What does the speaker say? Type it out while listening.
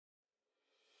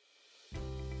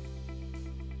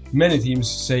Many teams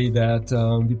say that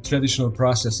with traditional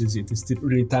processes, it is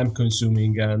really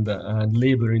time-consuming and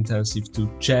labor-intensive to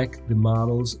check the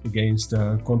models against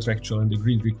contractual and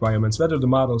agreed requirements, whether the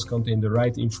models contain the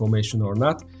right information or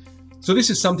not. So this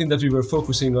is something that we were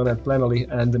focusing on at Planoly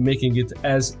and making it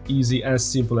as easy, as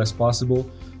simple as possible,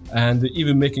 and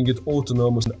even making it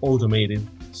autonomous and automated,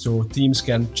 so teams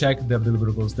can check their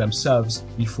deliverables themselves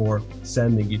before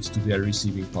sending it to their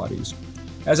receiving parties.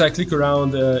 As I click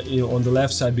around on the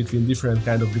left side between different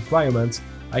kind of requirements,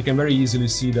 I can very easily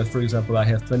see that, for example, I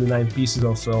have 29 pieces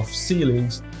of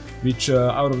ceilings, which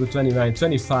out of the 29,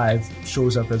 25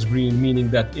 shows up as green, meaning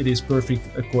that it is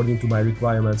perfect according to my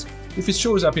requirements. If it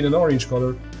shows up in an orange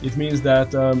color, it means that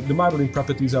the modeling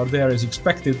properties are there as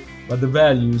expected, but the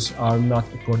values are not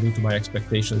according to my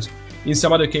expectations. In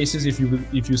some other cases, if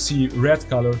you see red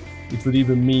color, it would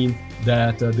even mean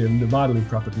that the modeling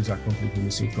properties are completely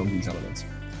missing from these elements.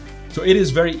 So it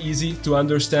is very easy to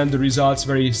understand the results,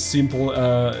 very simple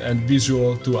and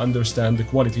visual to understand the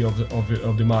quality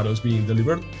of the models being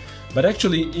delivered. But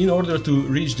actually, in order to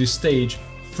reach this stage,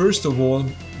 first of all,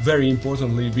 very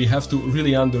importantly, we have to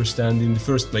really understand in the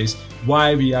first place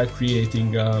why we are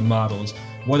creating models.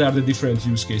 What are the different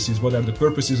use cases? What are the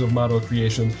purposes of model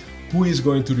creation? Who is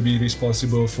going to be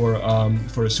responsible for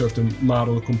a certain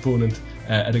model component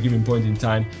at a given point in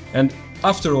time? And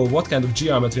after all, what kind of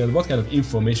geometry and what kind of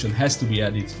information has to be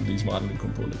added to these modeling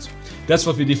components? That's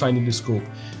what we define in the scope.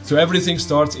 So everything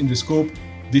starts in the scope,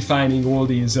 defining all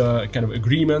these kind of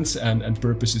agreements and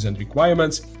purposes and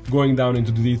requirements, going down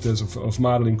into the details of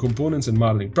modeling components and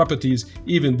modeling properties,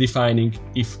 even defining,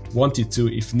 if wanted to,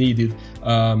 if needed,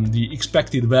 the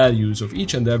expected values of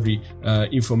each and every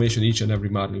information, each and every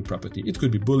modeling property. It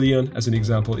could be Boolean, as an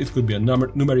example, it could be a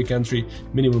numeric entry,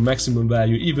 minimum, maximum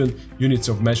value, even units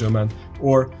of measurement,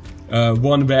 or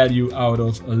one value out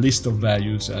of a list of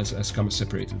values as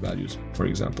comma-separated values, for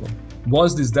example.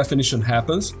 Once this definition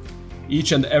happens,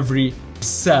 each and every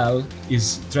cell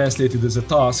is translated as a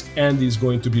task and is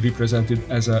going to be represented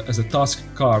as a task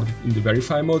card in the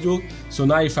verify module. So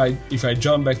now if I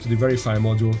jump back to the verify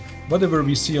module, whatever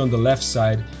we see on the left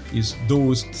side is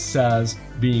those cells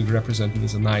being represented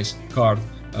as a nice card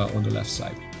on the left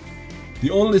side.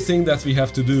 The only thing that we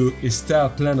have to do is tell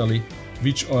Planoly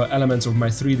which elements of my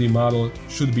 3D model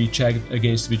should be checked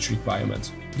against which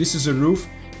requirements. This is a roof.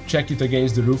 Check it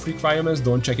against the roof requirements,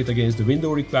 don't check it against the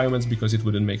window requirements because it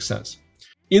wouldn't make sense.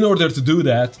 In order to do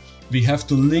that, we have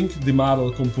to link the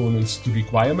model components to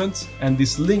requirements, and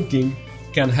this linking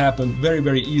can happen very,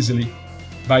 very easily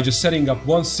by just setting up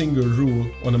one single rule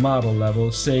on a model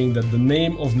level saying that the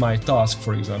name of my task,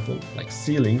 for example, like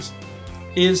ceilings,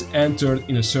 is entered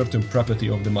in a certain property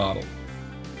of the model.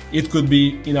 It could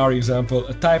be, in our example,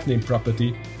 a type name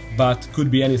property, but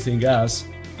could be anything else,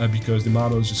 because the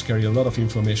models just carry a lot of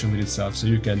information with itself. So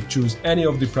you can choose any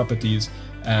of the properties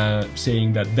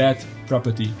saying that that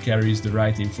property carries the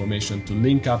right information to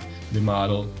link up the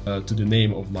model to the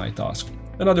name of my task.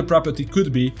 Another property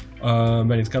could be,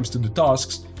 when it comes to the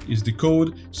tasks, is the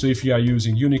code. So if you are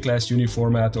using uniclass,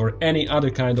 uniformat, or any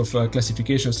other kind of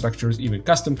classification structures, even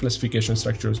custom classification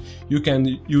structures, you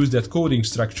can use that coding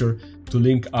structure to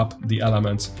link up the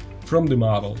elements from the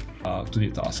model to the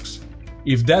tasks.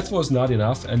 If that was not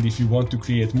enough, and if you want to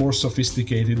create more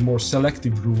sophisticated, more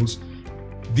selective rules,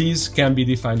 these can be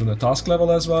defined on a task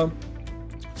level as well.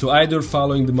 So either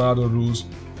following the model rules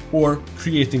or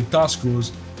creating task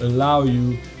rules allow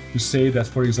you to say that,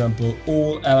 for example,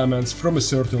 all elements from a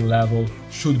certain level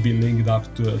should be linked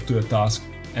up to a task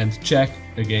and check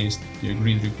against the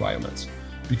agreed requirements.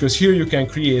 Because here you can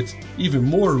create even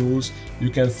more rules. You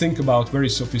can think about very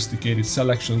sophisticated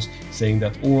selections, saying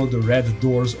that all the red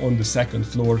doors on the second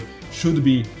floor should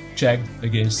be checked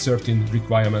against certain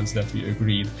requirements that we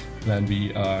agreed when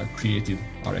we created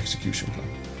our execution plan.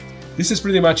 This is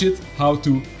pretty much it, how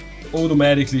to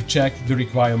automatically check the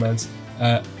requirements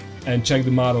and check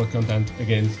the model content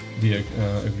against the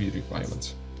agreed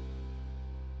requirements.